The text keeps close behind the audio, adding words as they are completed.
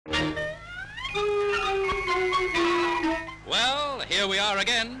Here we are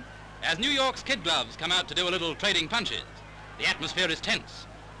again, as New York's kid gloves come out to do a little trading punches. The atmosphere is tense.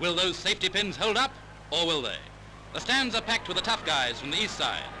 Will those safety pins hold up, or will they? The stands are packed with the tough guys from the East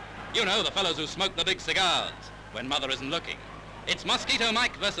Side. You know, the fellows who smoke the big cigars when Mother isn't looking. It's Mosquito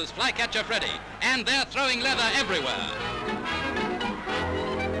Mike versus Flycatcher Freddy, and they're throwing leather everywhere.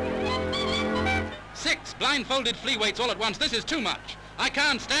 6 blindfolded flea weights all at once. This is too much. I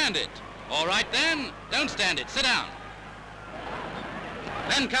can't stand it. All right then, don't stand it. Sit down.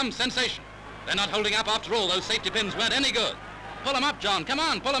 Then comes sensation. They're not holding up after all. Those safety pins weren't any good. Pull them up, John. Come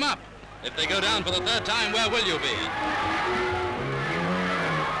on, pull them up. If they go down for the 3rd time, where will you be?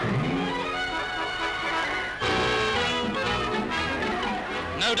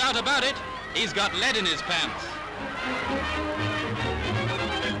 No doubt about it, he's got lead in his pants.